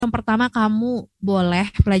Yang pertama, kamu boleh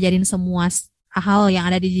pelajarin semua hal yang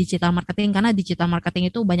ada di digital marketing karena digital marketing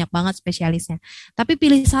itu banyak banget spesialisnya. Tapi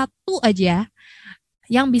pilih satu aja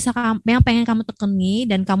yang yang pengen kamu tekuni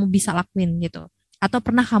dan kamu bisa lakuin gitu. Atau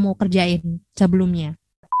pernah kamu kerjain sebelumnya.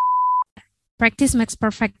 Practice makes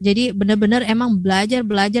perfect. Jadi benar-benar emang belajar,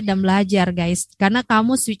 belajar dan belajar, guys. Karena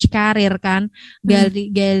kamu switch karir kan,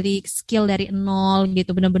 gali skill dari nol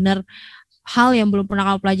gitu. Benar-benar hal yang belum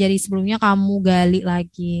pernah kamu pelajari sebelumnya kamu gali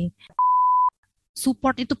lagi.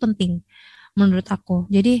 Support itu penting menurut aku.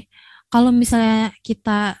 Jadi kalau misalnya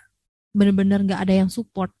kita benar-benar nggak ada yang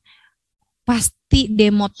support, pasti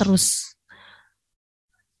demo terus.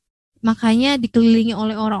 Makanya dikelilingi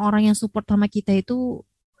oleh orang-orang yang support sama kita itu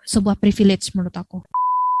sebuah privilege menurut aku.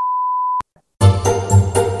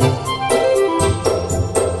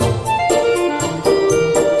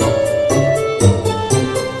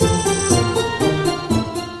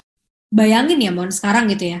 Bayangin ya Mon,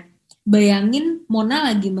 sekarang gitu ya. Bayangin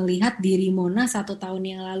Mona lagi melihat diri Mona 1 tahun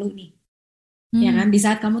yang lalu nih. Ya kan, di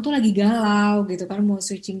saat kamu tuh lagi galau gitu kan, mau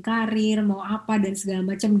switching karir, mau apa dan segala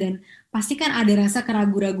macam, dan pasti kan ada rasa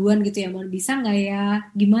keraguan-raguan gitu ya, Mon, bisa nggak ya,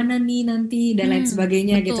 gimana nih nanti dan lain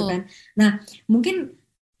sebagainya gitu Betul. kan. Nah, mungkin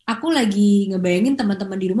aku lagi ngebayangin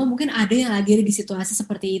teman-teman di rumah mungkin ada yang lagi ada di situasi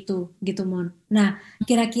seperti itu gitu, Mon. Nah,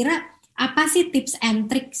 kira-kira apa sih tips and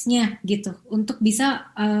tricksnya gitu untuk bisa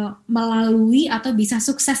melalui atau bisa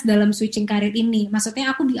sukses dalam switching karir ini?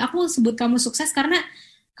 Maksudnya aku sebut kamu sukses karena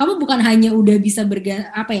kamu bukan hanya udah bisa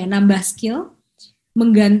nambah skill,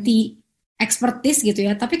 mengganti expertise gitu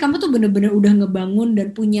ya, tapi kamu tuh bener-bener udah ngebangun dan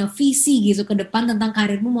punya visi gitu ke depan tentang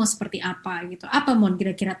karirmu mau seperti apa gitu. Apa Mon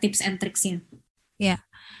kira-kira tips and tricksnya? Ya,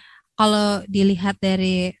 kalau dilihat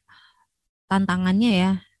dari tantangannya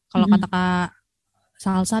ya, kalau kata Mm-mm. Kak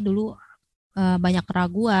Salsa dulu banyak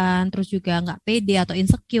keraguan, terus juga nggak pede atau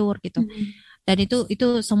insecure gitu. Mm-mm. Dan itu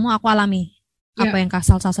semua aku alami, apa Ya, yang Kak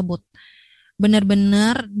Salsa sebut.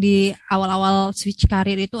 Bener-bener di awal-awal switch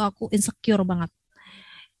karir itu aku insecure banget.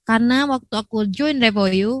 Karena waktu aku join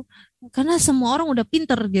Revoyu, karena semua orang udah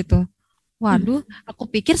pinter gitu. Waduh, mm-mm. aku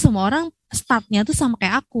pikir semua orang startnya tuh sama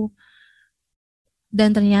kayak aku.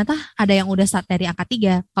 Dan ternyata ada yang udah start dari angka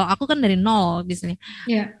 3. Kalau aku kan dari nol di sini.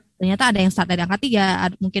 Ya, Ternyata ada yang start dari angka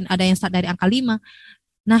 3, mungkin ada yang start dari angka 5.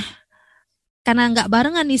 Nah, karena nggak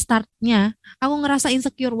barengan nih startnya, aku ngerasa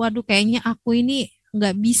insecure. Waduh, kayaknya aku ini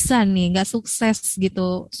nggak bisa nih, nggak sukses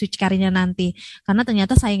gitu switch karirnya nanti. Karena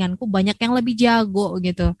ternyata sainganku banyak yang lebih jago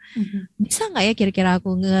gitu. mm-mm. Bisa nggak ya kira-kira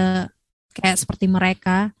aku kayak seperti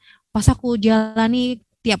mereka? Pas aku jalani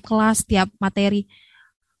tiap kelas, tiap materi,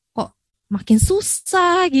 kok makin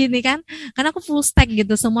susah gini kan? Karena aku full stack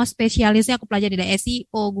gitu, semua spesialisnya aku pelajari dari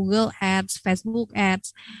SEO, Google Ads, Facebook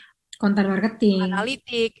Ads, Konten marketing.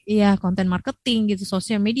 analitik, iya, konten marketing gitu,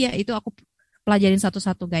 sosial media itu aku pelajarin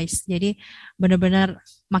satu-satu, guys. Jadi benar-benar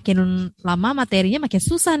makin lama materinya makin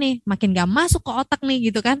susah nih, makin gak masuk ke otak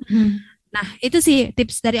nih gitu kan. Mm. Nah, itu sih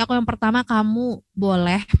tips dari aku. Yang pertama, kamu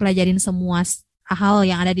boleh pelajarin semua hal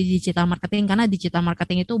yang ada di digital marketing karena digital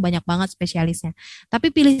marketing itu banyak banget spesialisnya.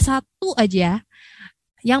 Tapi pilih satu aja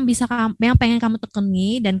yang pengen kamu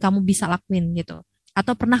tekuni dan kamu bisa lakuin gitu.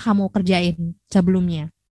 Atau pernah kamu kerjain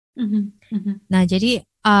sebelumnya. Mhm, mhm. Nah, jadi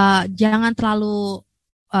jangan terlalu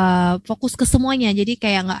fokus ke semuanya. Jadi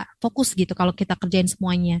kayak nggak fokus gitu kalau kita kerjain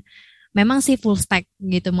semuanya. Memang sih full stack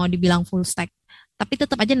gitu, mau dibilang full stack. Tapi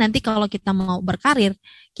tetap aja nanti kalau kita mau berkarir,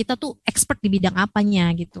 kita tuh expert di bidang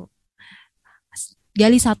apanya gitu.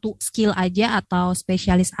 Gali satu skill aja atau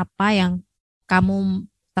spesialis apa yang kamu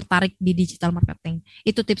tertarik di digital marketing.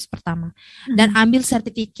 Itu tips pertama. Dan Mhm. ambil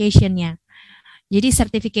certification-nya. Jadi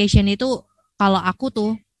certification itu kalau aku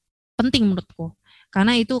tuh penting menurutku.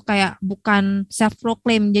 Karena itu kayak bukan self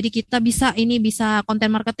proclaim. Jadi kita bisa konten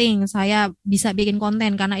marketing, saya bisa bikin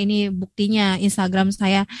konten karena ini buktinya Instagram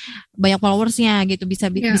saya banyak followersnya gitu. Bisa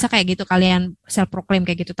Ya. kayak gitu kalian self proclaim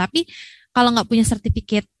kayak gitu. Tapi kalau nggak punya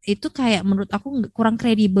sertifikat itu kayak menurut aku kurang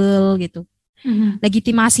kredibel gitu. Mhm.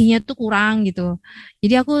 Legitimasinya tuh kurang gitu.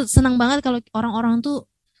 Jadi aku senang banget kalau orang-orang tuh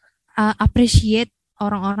appreciate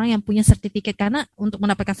orang-orang yang punya sertifikat, karena untuk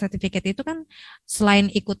mendapatkan sertifikat itu kan selain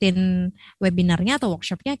ikutin webinarnya atau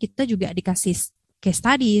workshopnya, kita juga dikasih case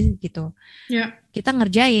study gitu, Ya. kita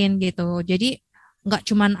ngerjain gitu. Jadi nggak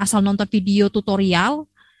cuman asal nonton video tutorial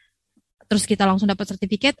terus kita langsung dapat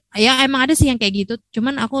sertifikat. Ya emang ada sih yang kayak gitu,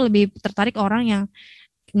 cuman aku lebih tertarik orang yang.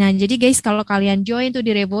 Nah, jadi guys, kalau kalian join tuh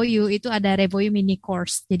di Revoyu, itu ada Revoyu mini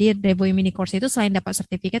course. Jadi Revoyu mini course itu selain dapat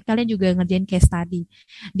sertifikat, kalian juga ngerjain case study.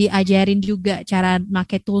 Diajarin juga cara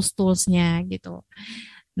make tools-toolsnya gitu.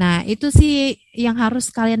 Nah, itu sih yang harus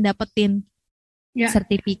kalian dapetin, Ya.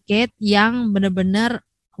 sertifikat yang benar-benar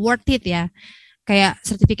worth it ya. kayak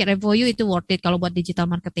sertifikat review itu worth it kalau buat digital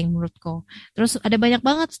marketing menurutku. Terus ada banyak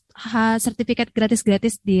banget sertifikat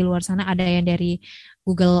gratis-gratis di luar sana. Ada yang dari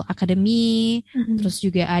Google Academy, terus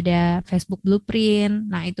juga ada Facebook Blueprint.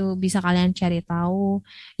 Nah itu bisa kalian cari tahu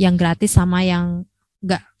yang gratis sama yang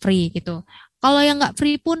nggak free gitu. Kalau yang nggak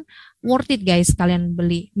free pun worth it guys kalian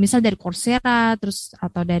beli. Misal dari Coursera, terus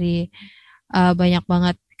atau dari banyak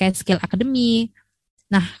banget kayak Skill Academy.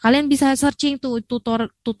 Nah, kalian bisa searching tuh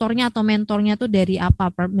tutornya atau mentornya tuh dari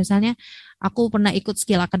apa. Misalnya aku pernah ikut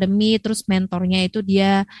Skill Academy, terus mentornya itu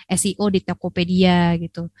dia SEO di Tokopedia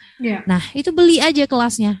gitu. Yeah. Nah, itu beli aja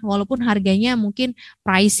kelasnya, walaupun harganya mungkin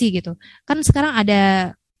pricey gitu. Kan sekarang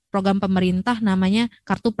ada program pemerintah namanya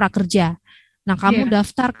Kartu Prakerja. Nah, kamu Yeah.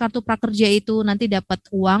 daftar Kartu Prakerja itu nanti dapat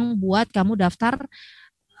uang buat kamu daftar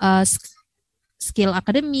uh, Skill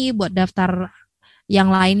Academy, buat daftar yang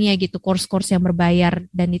lainnya gitu, course-course yang berbayar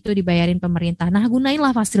dan itu dibayarin pemerintah. Nah,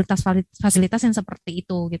 gunainlah fasilitas yang seperti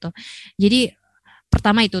itu gitu. Jadi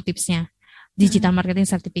pertama itu tipsnya, digital marketing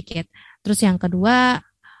certificate. Terus yang kedua,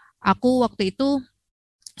 aku waktu itu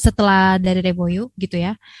setelah dari Revoyu gitu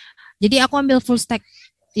ya. Jadi aku ambil full stack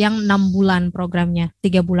yang 6 bulan programnya,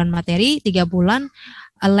 3 bulan materi, 3 bulan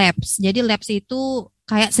labs. Jadi labs itu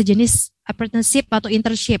kayak sejenis apprenticeship atau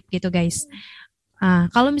internship gitu guys. Nah,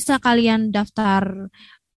 kalau misalnya kalian daftar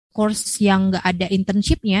course yang nggak ada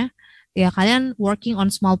internshipnya, ya kalian working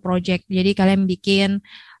on small project. Jadi kalian bikin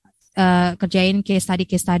kerjain case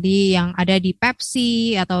study yang ada di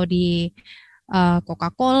Pepsi atau di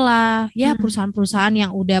Coca-Cola, ya perusahaan-perusahaan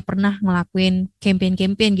yang udah pernah ngelakuin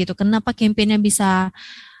campaign-campaign gitu. Kenapa campaignnya bisa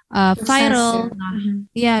viral? Ya. Nah,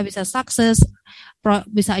 ya bisa sukses,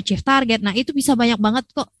 bisa achieve target. Nah, itu bisa banyak banget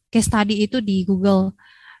kok case study itu di Google.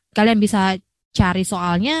 Kalian bisa cari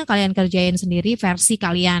soalnya, kalian kerjain sendiri versi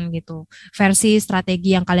kalian gitu. Versi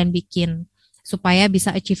strategi yang kalian bikin. Supaya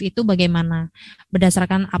bisa achieve itu bagaimana.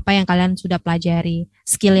 Berdasarkan apa yang kalian sudah pelajari.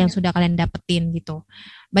 Skill yang sudah kalian dapetin gitu.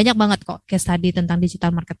 Banyak banget kok case study tentang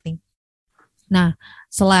digital marketing. Nah,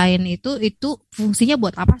 selain itu fungsinya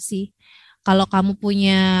buat apa sih? Kalau kamu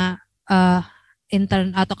punya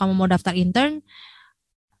intern atau kamu mau daftar intern,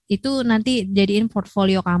 itu nanti jadiin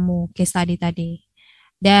portfolio kamu, case study tadi.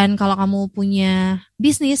 Dan kalau kamu punya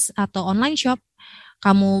bisnis atau online shop,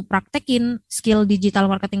 kamu praktekin skill digital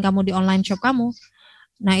marketing kamu di online shop kamu.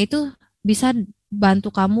 Nah, itu bisa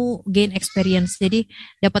bantu kamu gain experience. Jadi,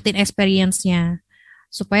 dapetin experience-nya.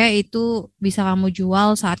 Supaya itu bisa kamu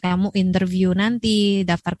jual saat kamu interview nanti,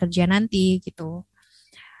 daftar kerja nanti gitu.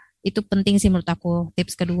 Itu penting sih menurut aku,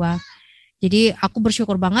 tips kedua. Jadi, aku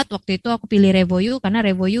bersyukur banget waktu itu aku pilih Revoyu karena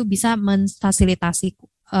Revoyu bisa memfasilitasi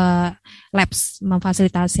labs,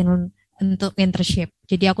 memfasilitasi untuk internship.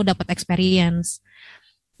 Jadi aku dapat experience.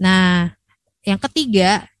 Nah, yang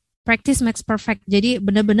ketiga, practice makes perfect. Jadi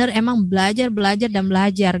benar-benar emang belajar dan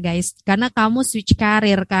belajar guys. Karena kamu switch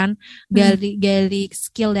karir kan, gali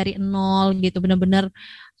skill dari nol gitu. Benar-benar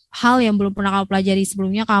hal yang belum pernah kamu pelajari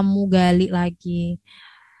sebelumnya kamu gali lagi.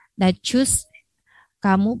 Dan choose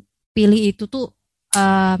kamu pilih itu tuh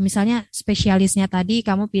misalnya spesialisnya tadi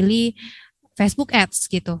kamu pilih Facebook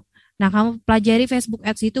Ads gitu. Nah, kamu pelajari Facebook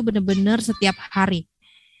Ads itu benar-benar setiap hari.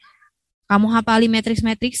 Kamu hafali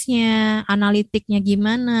matriks-matriksnya, analitiknya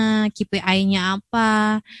gimana, KPI-nya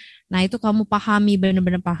apa. Nah, itu kamu pahami,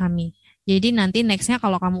 benar-benar pahami. Jadi nanti next-nya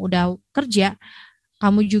kalau kamu udah kerja,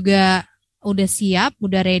 kamu juga udah siap,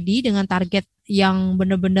 udah ready dengan target yang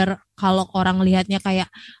benar-benar kalau orang lihatnya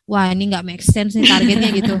kayak, wah ini nggak make sense nih targetnya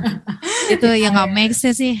gitu. Itu yang nggak make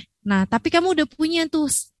sense sih. Nah, tapi kamu udah punya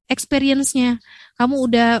tuh experience-nya.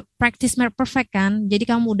 Kamu udah practice make perfect kan. Jadi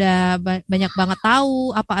kamu udah banyak banget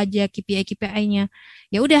tahu apa aja KPI-KPI-nya.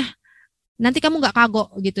 Ya udah, nanti kamu nggak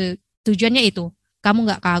kagok gitu. Tujuannya itu. Kamu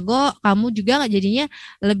nggak kagok, kamu juga nggak jadinya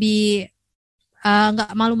lebih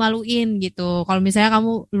nggak malu-maluin gitu. Kalau misalnya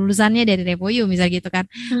kamu lulusannya dari Revoyu misalnya gitu kan.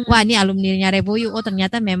 Wah ini alumninya Revoyu, oh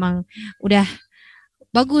ternyata memang udah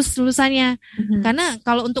bagus lulusannya. Karena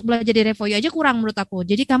kalau untuk belajar di Revoyu aja kurang menurut aku.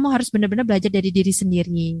 Jadi kamu harus benar-benar belajar dari diri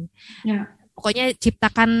sendiri. Ya. Pokoknya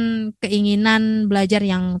ciptakan keinginan belajar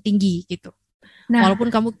yang tinggi gitu. Nah,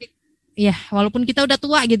 Walaupun kita udah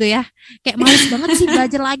tua gitu ya. Kayak males banget sih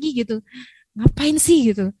belajar lagi gitu. Ngapain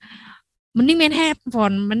sih gitu. Mending main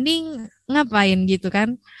handphone, mending ngapain gitu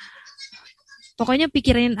kan. Pokoknya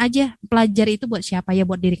pikirin aja belajar itu buat siapa ya,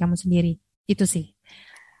 buat diri kamu sendiri. Itu sih.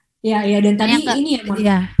 Ya, dan tadi ini ya, Mon.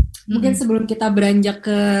 Ya. Mungkin sebelum kita beranjak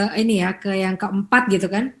ke ini ya, ke yang keempat gitu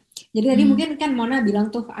kan. Jadi tadi mungkin kan Mona bilang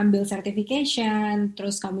tuh ambil certification,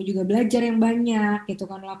 terus kamu juga belajar yang banyak gitu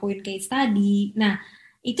kan, lakuin case study. Nah,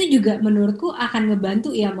 itu juga menurutku akan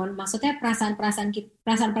ngebantu ya, Mon. Maksudnya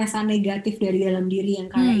perasaan-perasaan negatif dari dalam diri yang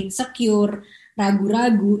kayak insecure,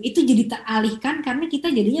 ragu-ragu, itu jadi teralihkan karena kita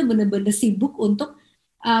jadinya bener-bener sibuk untuk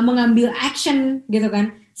mengambil action gitu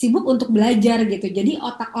kan, sibuk untuk belajar gitu. Jadi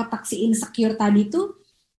otak-otak si insecure tadi tuh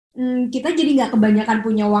kita jadi nggak kebanyakan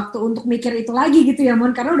punya waktu untuk mikir itu lagi gitu ya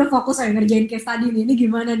Mon, karena udah fokus aja ngerjain case tadi nih, ini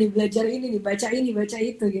gimana nih, belajar ini nih, baca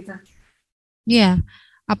itu gitu. Iya,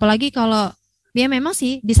 apalagi kalau dia memang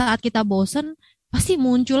sih di saat kita bosen pasti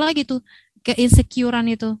muncul lagi tuh keinsecurean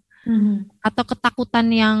itu Mhm. atau ketakutan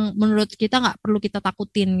yang menurut kita nggak perlu kita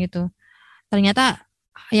takutin gitu. Ternyata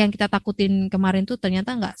yang kita takutin kemarin tuh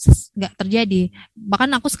ternyata nggak terjadi.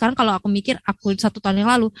 Bahkan aku sekarang kalau aku mikir aku 1 tahun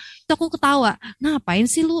yang lalu itu aku ketawa. Ngapain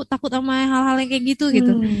sih lu takut sama hal-hal yang kayak gitu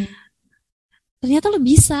gitu? Hmm. Ternyata lu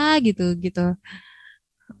bisa gitu gitu.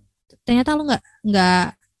 Ternyata lu nggak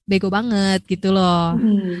bego banget gitu loh.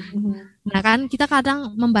 Mhm. Mhm. Nah kan kita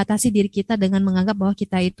kadang membatasi diri kita dengan menganggap bahwa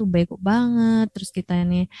kita itu bego banget, terus kita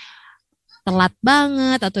ini telat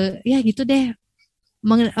banget atau ya gitu deh,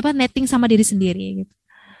 netting sama diri sendiri gitu.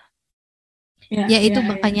 Ya, Ya itu ya, ya.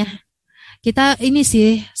 makanya kita ini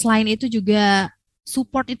sih selain itu juga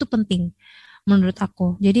support itu penting menurut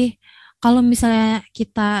aku. Jadi kalau misalnya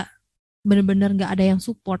kita benar-benar nggak ada yang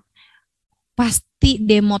support, pasti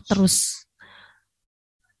demo terus.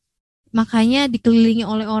 Makanya dikelilingi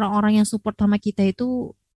oleh orang-orang yang support sama kita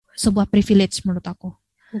itu sebuah privilege menurut aku.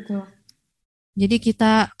 Betul. Jadi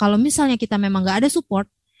kita kalau misalnya kita memang nggak ada support,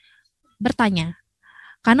 bertanya.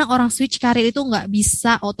 Karena orang switch karir itu nggak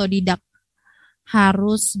bisa otodidak,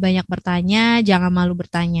 harus banyak bertanya, jangan malu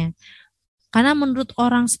bertanya. Karena menurut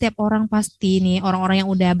setiap orang pasti nih orang-orang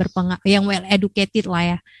yang udah yang well educated lah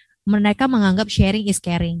ya, mereka menganggap sharing is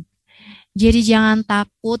caring. Jadi jangan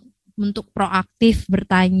takut untuk proaktif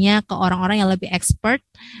bertanya ke orang-orang yang lebih expert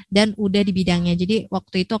dan udah di bidangnya. Jadi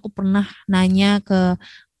waktu itu aku pernah nanya ke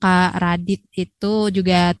Kak Radit itu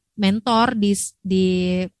juga mentor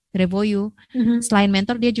di Revoyu. Mhm. Selain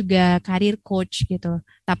mentor dia juga career coach gitu.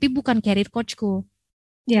 Tapi bukan career coachku,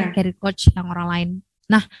 Ya. career coach yang orang lain.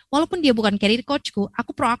 Nah, walaupun dia bukan career coachku,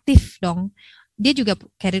 aku proaktif dong. Dia juga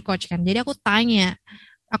career coach kan. Jadi aku tanya,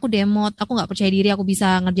 aku demot, aku nggak percaya diri aku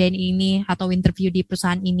bisa ngerjain ini atau interview di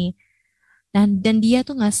perusahaan ini. Dan dia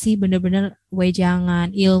tuh ngasih bener-bener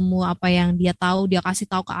wejangan ilmu apa yang dia tahu dia kasih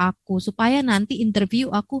tahu ke aku supaya nanti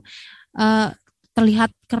interview aku uh,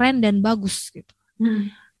 terlihat keren dan bagus gitu.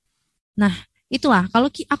 Mhm. Nah itulah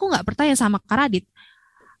kalau aku nggak percaya sama Karadit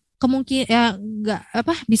kemungkinan ya nggak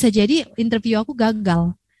apa bisa jadi interview aku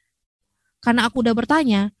gagal karena aku udah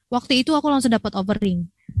bertanya waktu itu aku langsung dapat offering.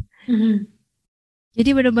 Mhm. Jadi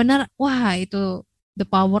benar-benar wah itu the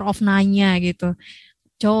power of nanya gitu.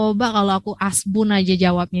 Coba kalau aku asbun aja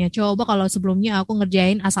jawabnya. Coba kalau sebelumnya aku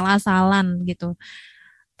ngerjain asal-asalan gitu.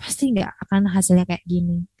 Pasti nggak akan hasilnya kayak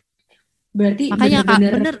gini. Berarti Makanya Kak,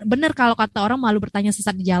 bener-bener. bener kalau kata orang malu bertanya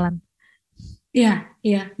sesat di jalan. Iya,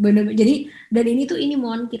 iya, bener. Jadi, dan ini tuh ini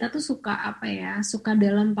Mon, kita tuh suka apa ya, suka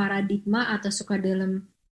dalam paradigma atau suka dalam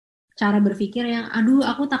cara berpikir yang, aduh,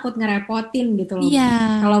 aku takut ngerepotin gitu loh.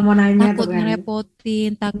 Iya, Kalau mau nanya tuh takut kan. ngerepotin,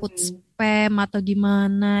 takut Hmm. spam atau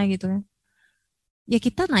gimana gitu kan. Ya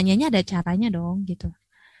kita nanyanya ada caranya dong gitu.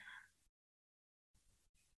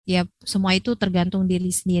 Ya semua itu tergantung diri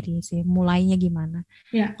sendiri sih, mulainya gimana.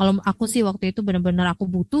 Ya, Kalau aku sih waktu itu benar-benar aku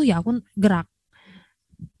butuh ya aku gerak.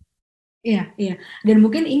 iya, iya. Dan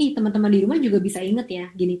mungkin ini teman-teman di rumah juga bisa inget ya,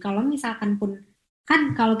 gini, kalau misalkan pun,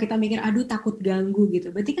 kan kalau kita mikir, aduh takut ganggu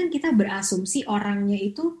gitu, berarti kan kita berasumsi orangnya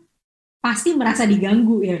itu pasti merasa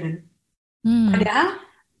diganggu ya kan. Hmm, Padahal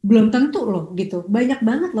belum tentu loh gitu. Banyak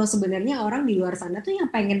banget loh sebenarnya orang di luar sana tuh yang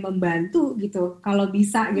pengen membantu gitu. Kalau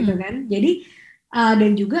bisa gitu hmm, kan. Jadi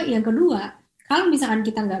dan juga yang kedua, kalau misalkan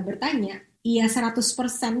kita nggak bertanya, iya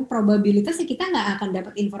 100% probabilitasnya kita nggak akan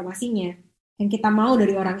dapat informasinya yang kita mau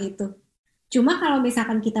dari orang itu. Cuma kalau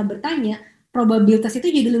misalkan kita bertanya, probabilitas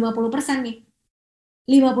itu jadi 50% nih.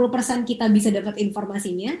 50% kita bisa dapat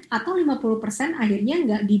informasinya atau 50% akhirnya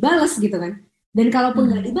nggak dibales gitu kan. Dan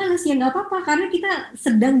kalaupun nggak hmm. dibales ya nggak apa-apa karena kita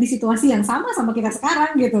sedang di situasi yang sama sama kita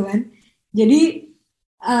sekarang gitu kan. Jadi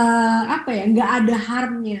apa ya, nggak ada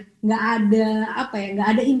harmnya, nggak ada apa ya, nggak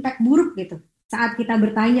ada impact buruk gitu saat kita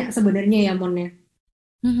bertanya sebenarnya ya Mon ya.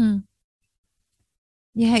 Hmm.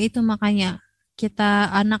 Ya itu makanya kita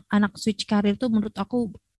anak-anak switch karir tuh menurut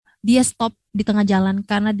aku dia stop di tengah jalan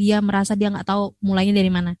karena dia merasa dia nggak tahu mulainya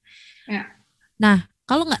dari mana. Ya, Nah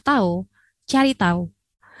kalau nggak tahu cari tahu.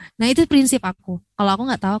 Nah itu prinsip aku. Kalau aku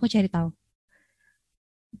nggak tahu aku cari tahu.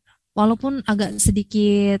 walaupun agak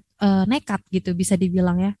sedikit nekat gitu bisa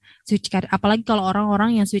dibilang ya switch karir, apalagi kalau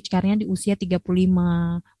orang-orang yang switch karirnya di usia 35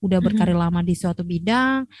 udah berkarir Mhm. lama di suatu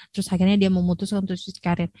bidang terus akhirnya dia memutuskan untuk switch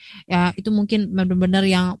karir, ya itu mungkin benar-benar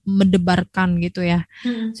yang mendebarkan gitu ya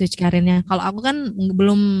Mhm. switch karirnya. Kalau aku kan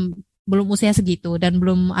belum belum usia segitu dan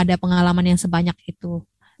belum ada pengalaman yang sebanyak itu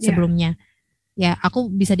Ya, sebelumnya. Ya, aku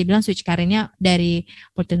bisa dibilang switch karirnya dari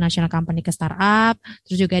multinational company ke startup,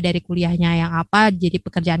 terus juga dari kuliahnya yang apa, jadi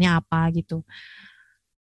pekerjaannya apa gitu.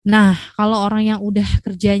 Nah, kalau orang yang udah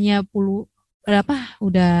kerjanya udah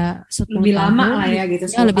lebih 10 lama tahun lah ya gitu,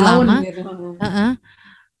 gitu, ya 10 lebih tahun lama, gitu. uh-uh,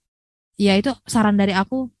 ya itu saran dari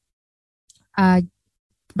aku uh,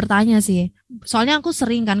 bertanya sih. Soalnya aku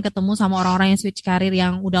sering kan ketemu sama orang-orang yang switch karir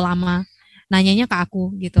yang udah lama, nanyanya ke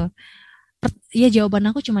aku gitu. Ya jawaban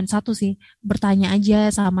aku cuma satu sih, bertanya aja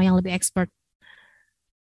sama yang lebih expert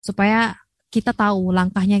supaya kita tahu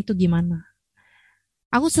langkahnya itu gimana.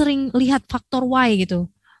 Aku sering lihat faktor Y gitu.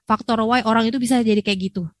 Faktor Y orang itu bisa jadi kayak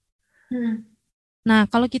gitu. Hmm. Nah,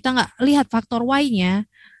 kalau kita nggak lihat faktor Y-nya,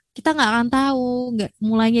 kita nggak akan tahu nggak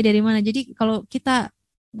mulainya dari mana. Jadi kalau kita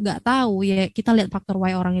nggak tahu ya kita lihat faktor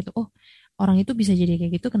Y orang itu. Oh, orang itu bisa jadi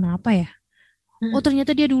kayak gitu. Kenapa ya? Oh, Hmm.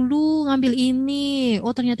 ternyata dia dulu ngambil ini.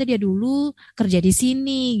 Oh, ternyata dia dulu kerja di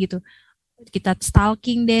sini gitu. Kita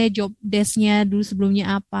stalking deh job desk-nya dulu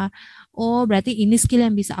sebelumnya apa. Oh, berarti ini skill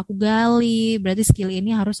yang bisa aku gali. Berarti skill ini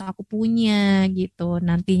harus aku punya gitu.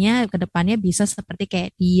 Nantinya ke depannya bisa seperti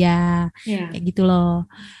kayak dia. Ya, Kayak gitu loh.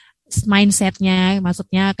 Mindsetnya,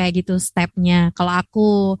 maksudnya kayak gitu stepnya. Kalau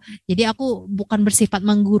aku, jadi aku bukan bersifat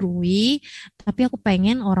menggurui, tapi aku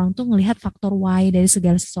pengen orang tuh ngelihat faktor Y dari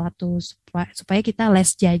segala sesuatu supaya kita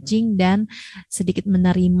less judging dan sedikit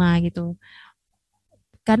menerima gitu.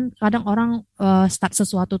 Kan kadang orang start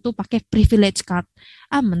sesuatu tuh pakai privilege card.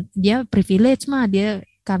 Dia privilege mah dia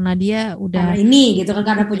karena dia karena udah ini gitu kan,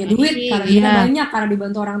 karena punya punya duit, ini, karena ya, duitnya banyak, karena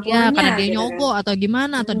dibantu orang ya tuanya karena dia gitu kan. nyogok atau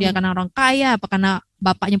gimana, atau Hmm. dia karena orang kaya, apa karena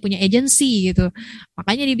bapaknya punya agensi gitu.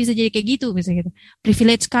 Makanya dia bisa jadi kayak gitu, misalnya gitu.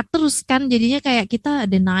 Privilege card terus kan jadinya kayak kita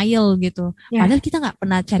denial gitu. Ya, Padahal kita nggak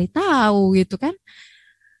pernah cari tahu gitu kan.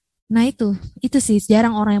 Nah itu sih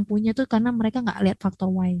jarang orang yang punya tuh karena mereka nggak lihat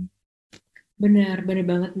faktor Y. benar, benar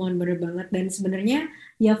banget Mon, benar banget. Dan sebenarnya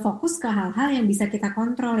ya fokus ke hal-hal yang bisa kita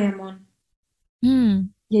kontrol ya Mon. Hmm,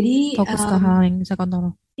 Jadi fokus ke hal yang bisa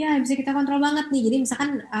kontrol. ya bisa kita kontrol banget nih. Jadi misalkan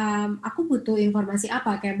aku butuh informasi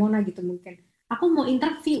apa kayak Mona gitu mungkin. Aku mau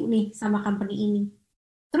interview nih sama company ini.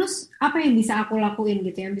 Terus apa yang bisa aku lakuin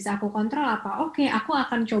gitu, yang bisa aku kontrol apa? Oke, aku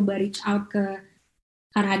akan coba reach out ke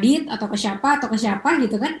Karadit atau ke siapa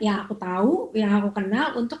gitu kan, yang aku tahu, yang aku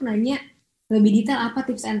kenal untuk nanya lebih detail apa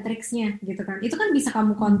tips and tricksnya gitu kan. Itu kan bisa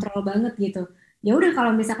kamu Hmm. kontrol banget gitu. Ya udah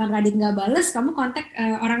kalau misalkan Radit nggak bales, kamu kontak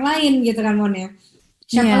orang lain gitu kan Mon ya.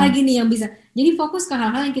 Siapa Iya, lagi nih yang bisa? Jadi fokus ke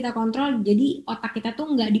hal-hal yang kita kontrol. Jadi otak kita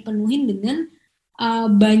tuh nggak dipenuhin dengan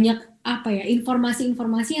banyak apa ya,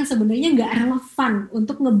 informasi-informasi yang sebenarnya nggak relevan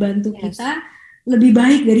untuk ngebantu yes. kita lebih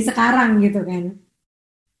baik dari sekarang gitu kan.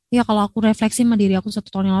 Ya kalau aku refleksi sama diri aku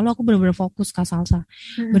 1 tahun yang lalu aku benar-benar fokus Kak Salsa.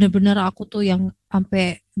 Hmm. Benar-benar aku tuh yang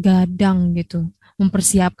sampai gadang gitu.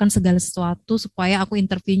 Mempersiapkan segala sesuatu supaya aku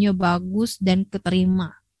interviewnya bagus dan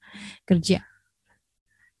keterima kerja.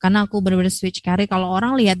 Karena aku benar-benar switch karir. Kalau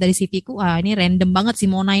orang lihat dari CV ku, ah ini random banget sih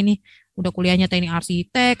Mona ini. Udah kuliahnya teknik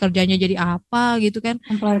arsitek, kerjanya jadi apa gitu kan.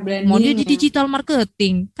 Employer Mau dia branding di ya. digital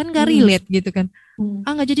marketing, kan gak Hmm. relate gitu kan. Hmm.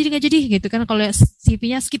 Ah nggak jadi gitu kan kalau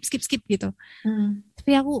CV-nya skip gitu. Hmm.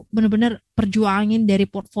 Tapi aku bener-bener perjuangin dari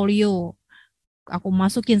portfolio. Aku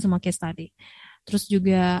masukin semua case study. Terus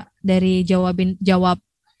juga dari jawab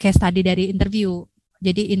case study dari interview.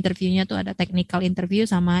 Jadi interviewnya tuh ada technical interview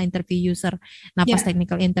sama interview user. Nah pas Ya,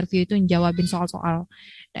 technical interview itu jawabin soal-soal.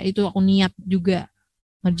 Dan itu aku niat juga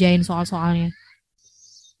ngerjain soal-soalnya.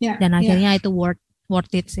 ya, Dan ya. akhirnya itu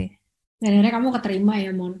worth it sih. Dan akhirnya kamu keterima ya,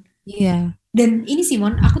 Mon. Iya. Dan ini sih,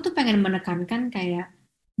 Mon, aku tuh pengen menekankan kayak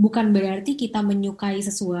bukan berarti kita menyukai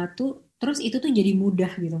sesuatu, terus itu tuh jadi mudah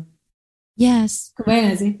gitu. Yes. Kebayang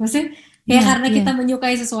gak sih? Maksudnya kayak Iya, karena iya. kita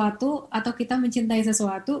menyukai sesuatu atau kita mencintai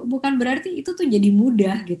sesuatu, bukan berarti itu tuh jadi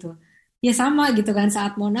mudah gitu. Ya sama gitu kan,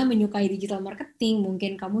 saat Mona menyukai digital marketing,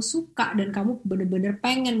 mungkin kamu suka dan kamu bener-bener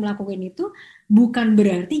pengen melakukan itu, bukan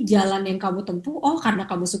berarti jalan yang kamu tempuh, oh karena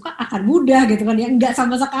kamu suka akan mudah gitu kan, ya enggak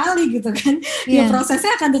sama sekali gitu kan. Ya Iya.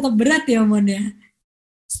 prosesnya akan tetap berat ya Mon ya.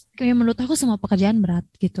 Kayak menurut aku semua pekerjaan berat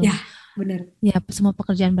gitu. Ya, bener. Ya, semua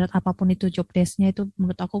pekerjaan berat apapun itu job desk-nya itu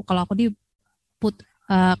menurut aku kalau aku di put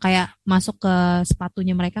kayak masuk ke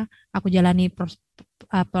sepatunya mereka, aku jalani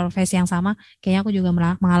profesi yang sama, kayaknya aku juga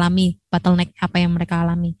mengalami bottleneck apa yang mereka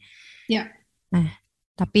alami. Ya, Nah,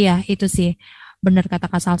 tapi ya itu sih. benar kata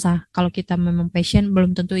Kak Salsa, kalau kita memang passion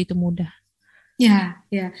belum tentu itu mudah. Ya,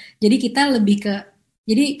 ya. Jadi kita lebih ke,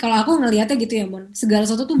 jadi kalau aku ngelihatnya gitu ya, Mon. Segala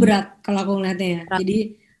sesuatu tuh Hmm, berat kalau aku ngelihatnya ya. berat. Jadi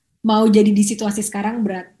mau jadi di situasi sekarang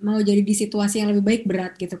berat, mau jadi di situasi yang lebih baik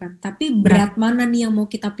berat gitu kan. Tapi Berat. berat mana nih yang mau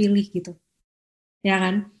kita pilih gitu, ya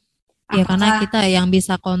kan? Ya karena Apakah kita yang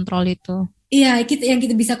bisa kontrol itu. iya kita yang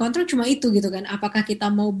kita bisa kontrol cuma itu gitu kan? Apakah kita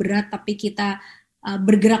mau berat tapi kita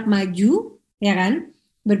bergerak maju, ya kan?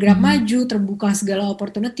 Bergerak Mhm. maju, terbuka segala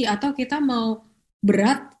opportunity, atau kita mau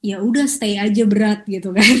berat, ya udah stay aja berat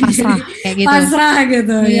gitu kan? Jadi Pasrah kayak gitu. pasrah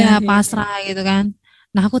gitu Iya, ya. Ya, ya. pasrah gitu kan.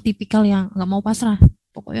 Nah, aku tipikal yang nggak mau pasrah.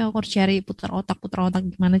 Pokoknya aku harus cari putar otak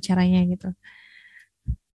gimana caranya gitu.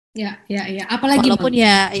 Ya, ya, ya. Apalagi, Walaupun Mon?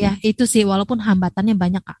 ya itu sih, walaupun hambatannya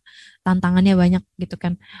banyak Kak. Tantangannya banyak gitu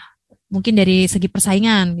kan. Mungkin dari segi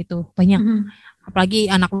persaingan gitu, banyak. Mhm, Apalagi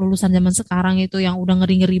anak lulusan zaman sekarang itu yang udah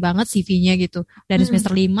ngeri-ngeri banget CV-nya gitu. Dari mhm,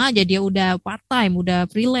 semester 5 aja dia udah part time, udah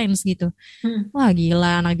freelance gitu. mhm, Wah,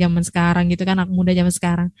 gila anak zaman sekarang gitu kan, anak muda zaman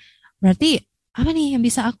sekarang. Berarti apa nih yang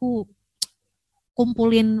bisa aku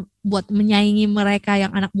kumpulin buat menyaingi mereka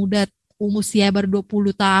yang anak muda usia baru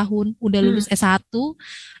 20 tahun, udah lulus mhm. S1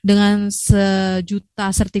 dengan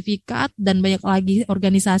sejuta sertifikat dan banyak lagi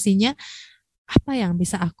organisasinya, apa yang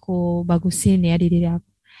bisa aku bagusin ya di diri aku?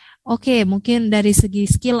 Oke, mungkin dari segi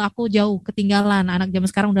skill aku jauh ketinggalan, anak zaman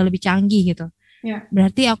sekarang udah lebih canggih gitu. Ya.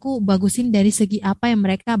 Berarti aku bagusin dari segi apa yang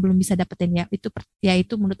mereka belum bisa dapetin ya,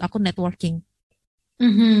 itu menurut aku networking.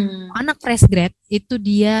 Mhm. Anak fresh grad itu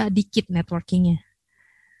dia dikit networkingnya.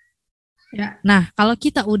 Ya. Nah, kalau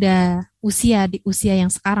kita udah di usia yang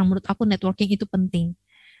sekarang, menurut aku networking itu penting.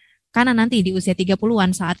 Karena nanti di usia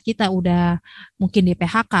 30-an saat kita udah mungkin di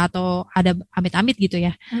PHK atau ada amit-amit gitu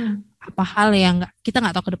ya, Mhm. apa hal yang kita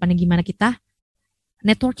nggak tahu ke depannya gimana kita,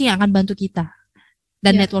 networking yang akan bantu kita.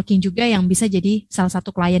 Dan Ya. networking juga yang bisa jadi salah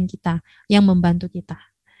satu klien kita yang membantu kita.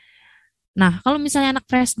 Nah, kalau misalnya anak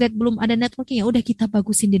fresh grad belum ada networking, ya udah kita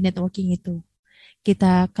bagusin di networking itu.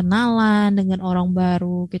 Kita kenalan dengan orang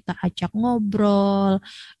baru, kita ajak ngobrol,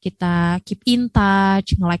 kita keep in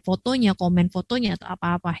touch, nge-like fotonya, komen fotonya atau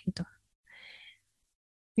apa-apa gitu.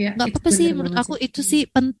 Ya, Nggak itu apa-apa sih benar menurut banget aku sih. itu sih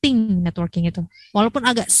penting networking itu. Walaupun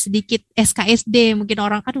agak sedikit SKSD, mungkin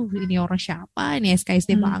orang, aduh ini orang siapa, ini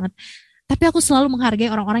SKSD Mhm. banget. Tapi aku selalu menghargai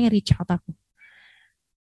orang-orang yang reach out aku.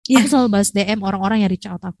 Aku Iya, selalu balas DM orang-orang yang reach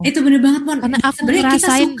out aku. itu bener banget, Mon. Karena aku Sebenarnya kita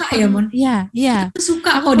ngerasain suka ya, Mon. Kita iya, tuh suka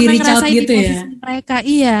aku kok di pernah reach out ngerasain di gitu ya. posisi mereka,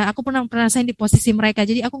 iya, aku pernah ngerasain di posisi mereka.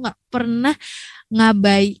 Jadi aku nggak pernah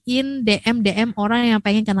ngabaiin DM orang yang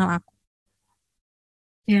pengen kenal aku.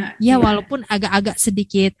 Ya, Ya ya. walaupun agak-agak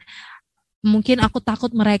sedikit, mungkin aku takut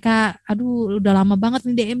mereka, aduh udah lama banget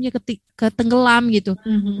nih DM-nya ketenggelam gitu.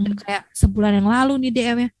 Udah Mhm. kayak sebulan yang lalu nih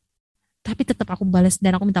DM-nya. Tapi tetap aku balas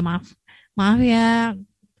dan aku minta maaf. Maaf ya,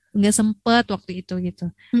 nggak sempet waktu itu gitu.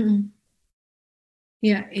 Mhm.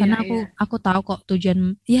 Iya, iya, Karena iya. aku tahu kok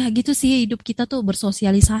tujuan ya gitu sih hidup kita tuh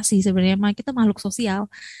bersosialisasi sebenarnya. Kita makhluk sosial.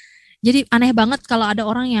 Jadi aneh banget kalau ada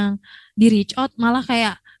orang yang di reach out malah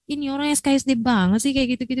kayak ini orang SKSD banget sih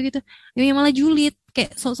kayak gitu-gitu gitu. Yang malah julid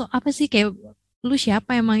kayak sosok apa sih kayak lu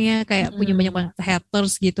siapa emangnya kayak punya banyak Mhm. banget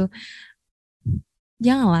haters gitu.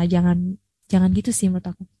 Janganlah, jangan jangan gitu sih menurut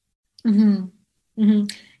aku. Mhm. Mhm.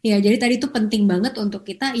 Ya, jadi tadi tuh penting banget untuk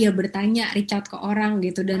kita ya bertanya, reach out ke orang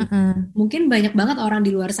gitu. Dan Heeh. mungkin banyak banget orang di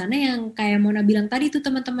luar sana yang kayak Mona bilang tadi tuh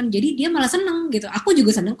teman-teman. Jadi dia malah seneng gitu. Aku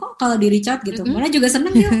juga seneng kok kalau di reach out gitu. Mm-mm. Mona juga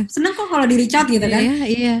seneng yuk, seneng kok kalau di reach out gitu kan. Iya,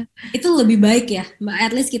 iya, Itu lebih baik ya.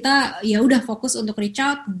 At least kita ya udah fokus untuk reach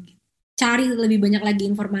out, cari lebih banyak lagi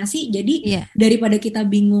informasi. Jadi iya, daripada kita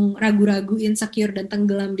bingung, ragu-ragu, insecure dan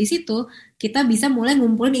tenggelam di situ, kita bisa mulai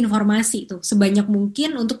ngumpulin informasi tuh sebanyak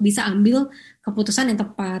mungkin untuk bisa ambil keputusan yang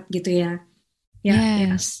tepat gitu ya. Ya,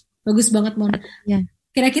 ya. yes. Bagus banget, Mon. Ya,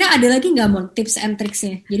 Kira-kira ada lagi nggak, Mon, tips and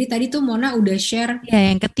tricksnya? Jadi tadi tuh Mona udah share,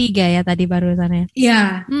 ya yang ketiga ya tadi barusan ya. ya,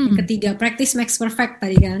 yang Hmm, ketiga, practice makes perfect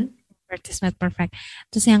tadi kan? practice made perfect.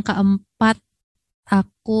 Terus yang keempat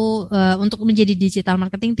aku untuk menjadi digital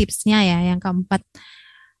marketing tipsnya ya yang keempat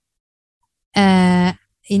eh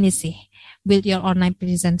ini sih build your online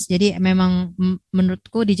presence. Jadi memang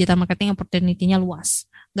menurutku digital marketing opportunity-nya luas.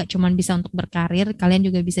 Gak cuma bisa untuk berkarir, kalian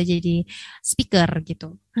juga bisa jadi speaker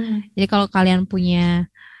gitu. Hmm. Jadi kalau kalian punya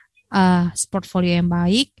portfolio yang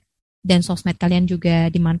baik dan sosmed kalian juga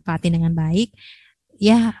dimanfaatin dengan baik,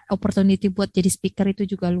 ya opportunity buat jadi speaker itu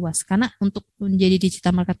juga luas. Karena untuk menjadi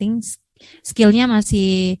digital marketing skillnya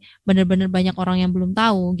masih benar-benar banyak orang yang belum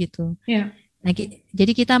tahu gitu. Ya. Nah,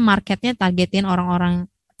 jadi kita marketnya targetin orang-orang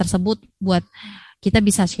tersebut buat kita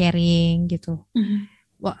bisa sharing gitu. Mhm.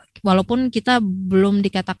 Walaupun kita belum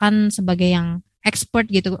dikatakan sebagai yang expert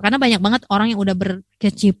gitu. Karena banyak banget orang yang udah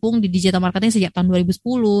berkecimpung di digital marketing sejak tahun 2010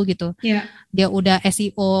 gitu. Ya. Dia udah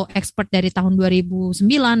SEO expert dari tahun 2009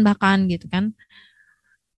 bahkan gitu kan.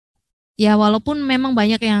 Ya walaupun memang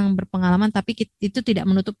banyak yang berpengalaman, tapi itu tidak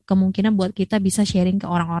menutup kemungkinan buat kita bisa sharing ke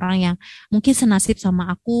orang-orang yang mungkin senasib sama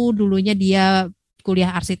aku, dulunya dia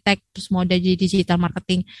kuliah arsitek terus mau jadi digital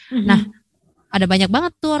marketing. Nah, Mhm. ada banyak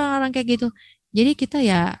banget tuh orang-orang kayak gitu. Jadi kita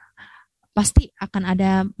ya pasti akan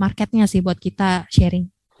ada marketnya sih buat kita sharing,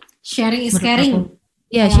 Sharing is menurut aku. caring.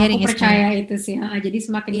 Ya, Kalau aku sharing is caring. percaya itu sih. Jadi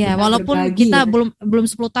semakin Ya, kita walaupun berbagi kita ya. belum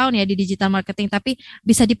 10 tahun ya di digital marketing, tapi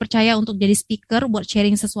bisa dipercaya untuk jadi speaker buat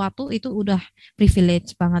sharing sesuatu itu udah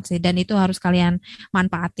privilege banget sih. Dan itu harus kalian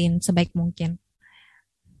manfaatin sebaik mungkin.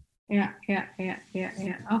 Ya.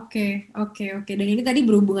 Oke. Dan ini tadi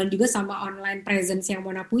berhubungan juga sama online presence yang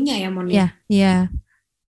Mona punya ya, Mon ya. Ya, ya,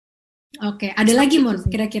 Oke, ada lagi seperti itu Mon, sih.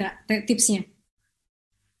 kira-kira tipsnya?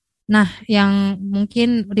 Nah, yang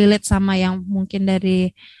mungkin relate sama yang mungkin dari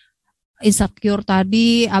insecure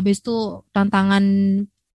tadi, abis itu tantangan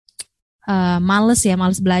males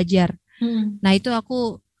belajar. Hmm. Nah, itu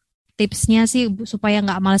aku tipsnya sih supaya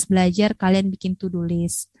nggak males belajar, kalian bikin to-do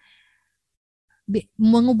list.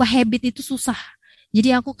 Mengubah habit itu susah.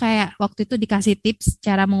 Jadi aku kayak waktu itu dikasih tips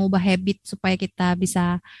cara mengubah habit supaya kita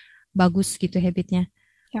bisa bagus gitu habitnya.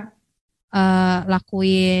 Ya.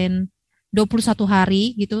 Lakuin 21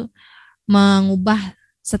 hari gitu, mengubah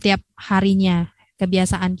setiap harinya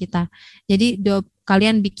kebiasaan kita. Jadi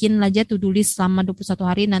kalian bikin aja to-do list selama 21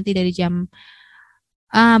 hari nanti dari jam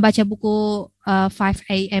baca buku 5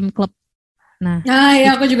 a.m. Club. Nah, Ah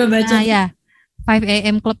ya, itu aku juga baca tuh. ya 5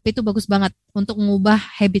 a.m. Club itu bagus banget untuk mengubah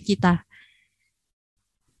habit kita.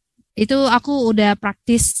 Itu aku udah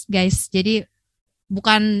praktis, guys. Jadi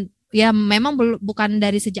bukan ya memang bukan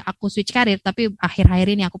dari sejak aku switch karir, tapi akhir-akhir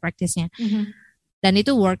ini aku praktisnya. Mhm. Dan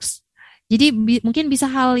itu works. Jadi mungkin bisa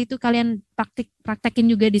hal itu kalian praktekin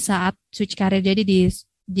juga di saat switch karir. Jadi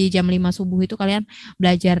di jam 5 subuh itu kalian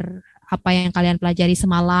belajar apa yang kalian pelajari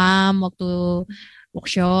semalam waktu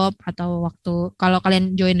workshop atau waktu kalau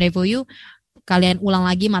kalian join review kalian ulang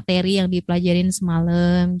lagi materi yang dipelajarin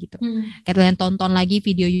semalam gitu. Hmm. Kayak kalian tonton lagi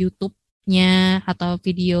video YouTube-nya atau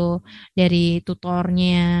video dari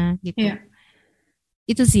tutornya gitu. Ya.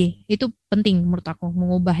 Itu sih, itu penting menurut aku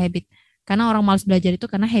mengubah habit. Karena orang malas belajar itu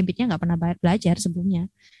karena habitnya nggak pernah belajar sebelumnya.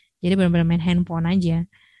 Jadi benar-benar main handphone aja.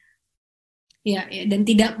 Ya, dan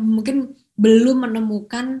tidak mungkin belum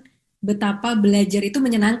menemukan betapa belajar itu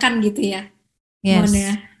menyenangkan gitu ya, Mon ya. Yes,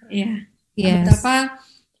 Ya. yes. Betapa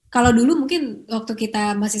kalau dulu mungkin waktu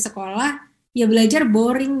kita masih sekolah ya belajar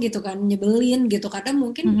boring gitu kan, nyebelin gitu. Kadang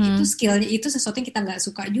mungkin itu Mhm. skillnya itu sesuatu yang kita nggak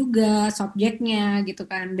suka juga, subjeknya gitu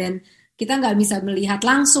kan. Dan kita nggak bisa melihat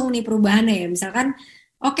langsung nih perubahannya ya. Misalkan,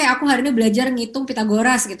 oke aku hari ini belajar ngitung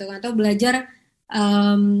Pitagoras gitu kan, atau belajar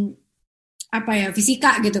em, apa ya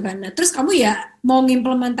fisika gitu kan. Nah, terus kamu ya mau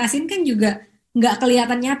ngimplementasin kan juga nggak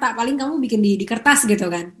kelihatan nyata. Paling kamu bikin di kertas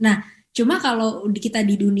gitu kan. Nah, cuma kalau kita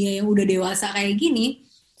di dunia yang udah dewasa kayak gini,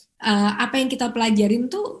 apa yang kita pelajarin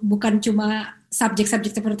tuh bukan cuma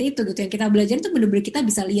subjek-subjek seperti itu gitu. Yang kita belajarin tuh bener-bener kita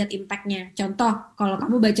bisa lihat impactnya. Contoh, kalau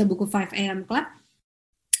kamu baca buku 5 AM Club,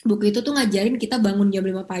 buku itu tuh ngajarin kita bangun jam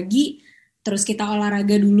 5 pagi, terus kita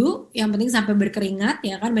olahraga dulu, yang penting sampai berkeringat,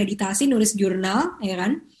 ya kan, meditasi, nulis jurnal, ya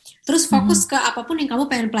kan. Terus fokus Mhm. ke apapun yang kamu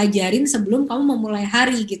pengen pelajarin sebelum kamu memulai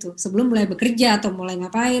hari gitu, sebelum mulai bekerja atau mulai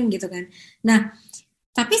ngapain gitu kan. Nah,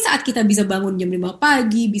 tapi saat kita bisa bangun jam 5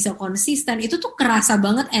 pagi, bisa konsisten, itu tuh kerasa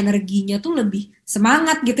banget energinya tuh lebih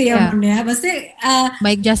semangat gitu ya, Ya, Mon ya. Pasti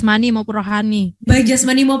baik jasmani maupun rohani. baik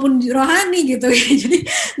jasmani maupun rohani gitu ya. Jadi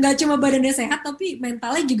nggak cuma badannya sehat, tapi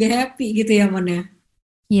mentalnya juga happy gitu ya, Mon ya.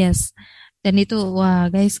 Yes. Dan itu wah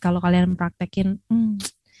guys kalau kalian praktekin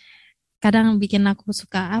kadang bikin aku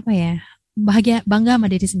suka apa ya? Bahagia, bangga sama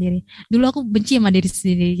diri sendiri. Dulu aku benci sama diri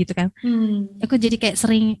sendiri gitu kan. Hmm. Aku jadi kayak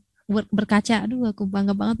sering berkaca, aduh aku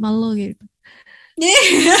bangga banget malu gitu.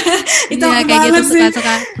 Itu Iya aku kayak gitu banget sih.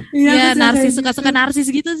 suka-suka Iya, ya aku juga kayak narsis gitu. suka-suka narsis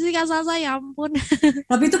gitu sih Kak Salsa ya ampun.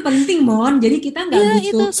 Tapi itu penting, Mon. Jadi kita nggak Iya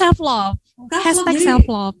itu butuh self love. self love. Hashtag Jadi self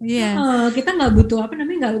love. Iya. kita nggak butuh apa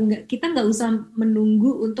namanya, kita nggak usah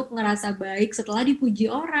menunggu untuk ngerasa baik setelah dipuji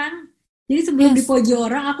orang. Jadi sebelum Yes. dipuji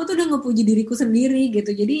orang, aku tuh udah ngepuji diriku sendiri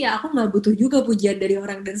gitu. Jadi ya aku nggak butuh juga pujian dari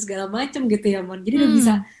orang dan segala macam gitu ya, Mon. Jadi udah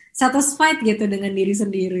bisa Hmm. satisfied gitu dengan diri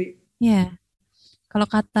sendiri. Ya. Kalau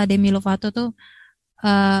kata Demi Lovato tuh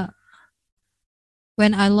uh,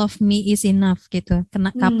 when I love me is enough gitu.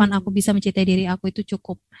 Kapan aku Hmm, bisa mencintai diri aku itu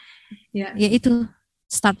cukup. ya. Ya itu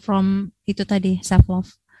start from itu tadi self love.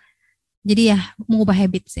 Jadi ya mengubah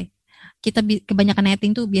habit sih. Kita kebanyakan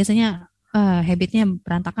netting tuh biasanya habitnya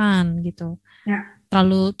berantakan gitu. Ya.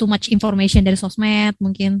 Terlalu too much information dari sosmed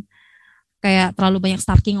mungkin, kayak terlalu banyak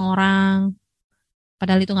stalking orang,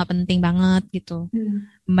 padahal itu nggak penting banget gitu. Hmm.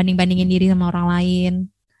 Membanding-bandingin diri sama orang lain.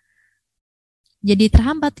 Jadi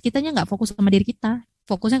terhambat, kitanya nggak fokus sama diri kita,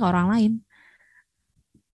 fokusnya ke orang lain.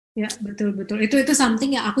 Ya, betul betul. Itu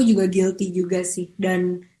something yang aku juga guilty juga sih.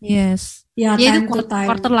 Dan Yes. ya Ya itu time to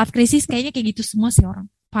quarter time. life crisis kayaknya kayak gitu semua sih orang.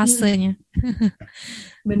 Hmm, Fasenya.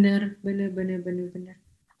 bener, bener, bener, bener, bener.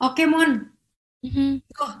 Oke, Mon. Mhm.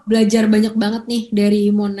 Oh, belajar banyak banget nih dari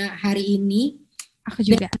Mona hari ini. Aku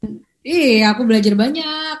Dan juga. aku belajar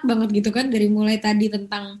banyak banget gitu kan dari mulai tadi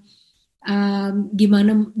tentang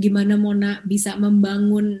gimana gimana Mona bisa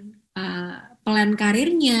membangun plan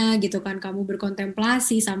karirnya gitu kan, kamu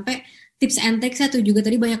berkontemplasi sampai tips and tricks-nya tuh juga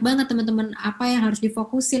tadi banyak banget teman-teman apa yang harus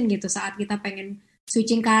difokusin gitu saat kita pengen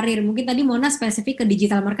switching karir. Mungkin tadi Mona spesifik ke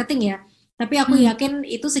digital marketing ya, tapi aku Hmm. yakin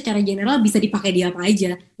itu secara general bisa dipakai di apa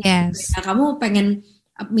aja. Yes. Nah, kamu pengen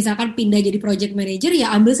misalkan pindah jadi project manager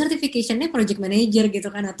ya ambil certification-nya project manager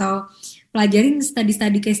gitu kan, atau pelajarin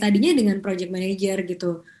study case study-nya dengan project manager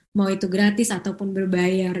gitu. Mau itu gratis ataupun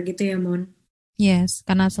berbayar gitu ya, Mon. Yes.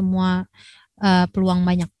 Karena semua peluang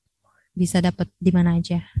banyak, bisa dapat di mana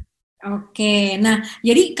aja. Oke, nah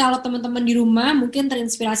jadi kalau teman-teman di rumah mungkin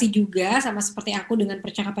terinspirasi juga sama seperti aku dengan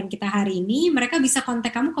percakapan kita hari ini, mereka bisa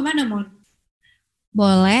kontak kamu kemana, Mon?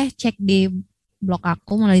 Boleh cek di blog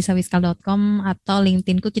aku monalisawiskal.com atau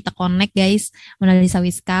LinkedIn-ku, kita connect guys, Monalisa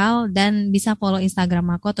Wiskal, dan bisa follow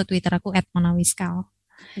Instagram aku atau Twitter aku @monawiskal.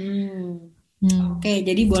 Hmm. Hmm. Oke,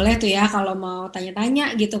 jadi boleh tuh ya kalau mau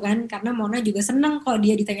tanya-tanya gitu kan, karena Mona juga seneng kok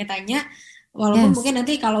dia ditanya-tanya, walaupun Yes. mungkin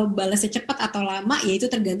nanti kalau balasnya cepat atau lama, ya itu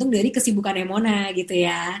tergantung dari kesibukannya Mona gitu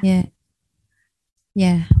ya. Ya,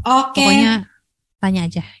 ya. Oke, Pokoknya tanya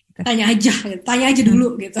aja gitu. tanya aja Hmm. dulu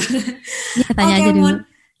gitu. Ya, tanya Oke, aja dulu. Mon.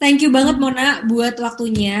 Thank you banget Hmm. Mona buat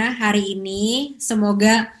waktunya hari ini.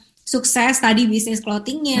 Semoga sukses tadi bisnis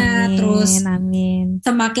clothingnya, Amin, terus amin,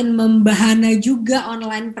 semakin membahana juga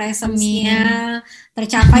online presence-nya, amin.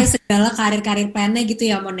 tercapai segala karir-karir plan-nya gitu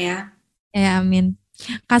ya, Mon ya. Ya, amin.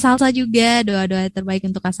 Kak Salsa juga, doa-doa terbaik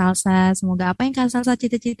untuk Kak Salsa. Semoga apa yang Kak Salsa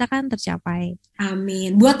cita-citakan tercapai.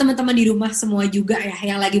 Amin. Buat teman-teman di rumah semua juga ya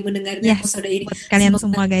yang lagi mendengarin Yes, episode ini. buat kalian Semoga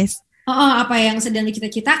semua guys. apa yang sedang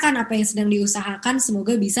dicita-citakan, apa yang sedang diusahakan,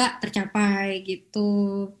 semoga bisa tercapai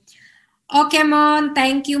gitu. Oke Mon,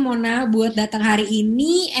 thank you Mona buat datang hari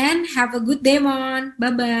ini and have a good day Mon. Thank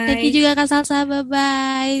you Bye-bye. juga Kak Salsa.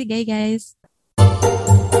 Bye-bye. Guys.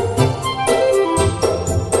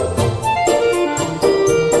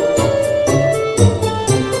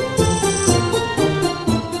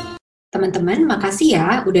 Teman-teman, makasih ya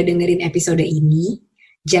udah dengerin episode ini.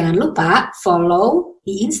 Jangan lupa follow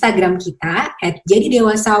di Instagram kita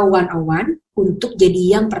 @jadidewasa101 untuk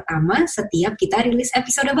jadi yang pertama setiap kita rilis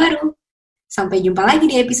episode baru. Sampai jumpa lagi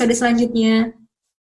di episode selanjutnya.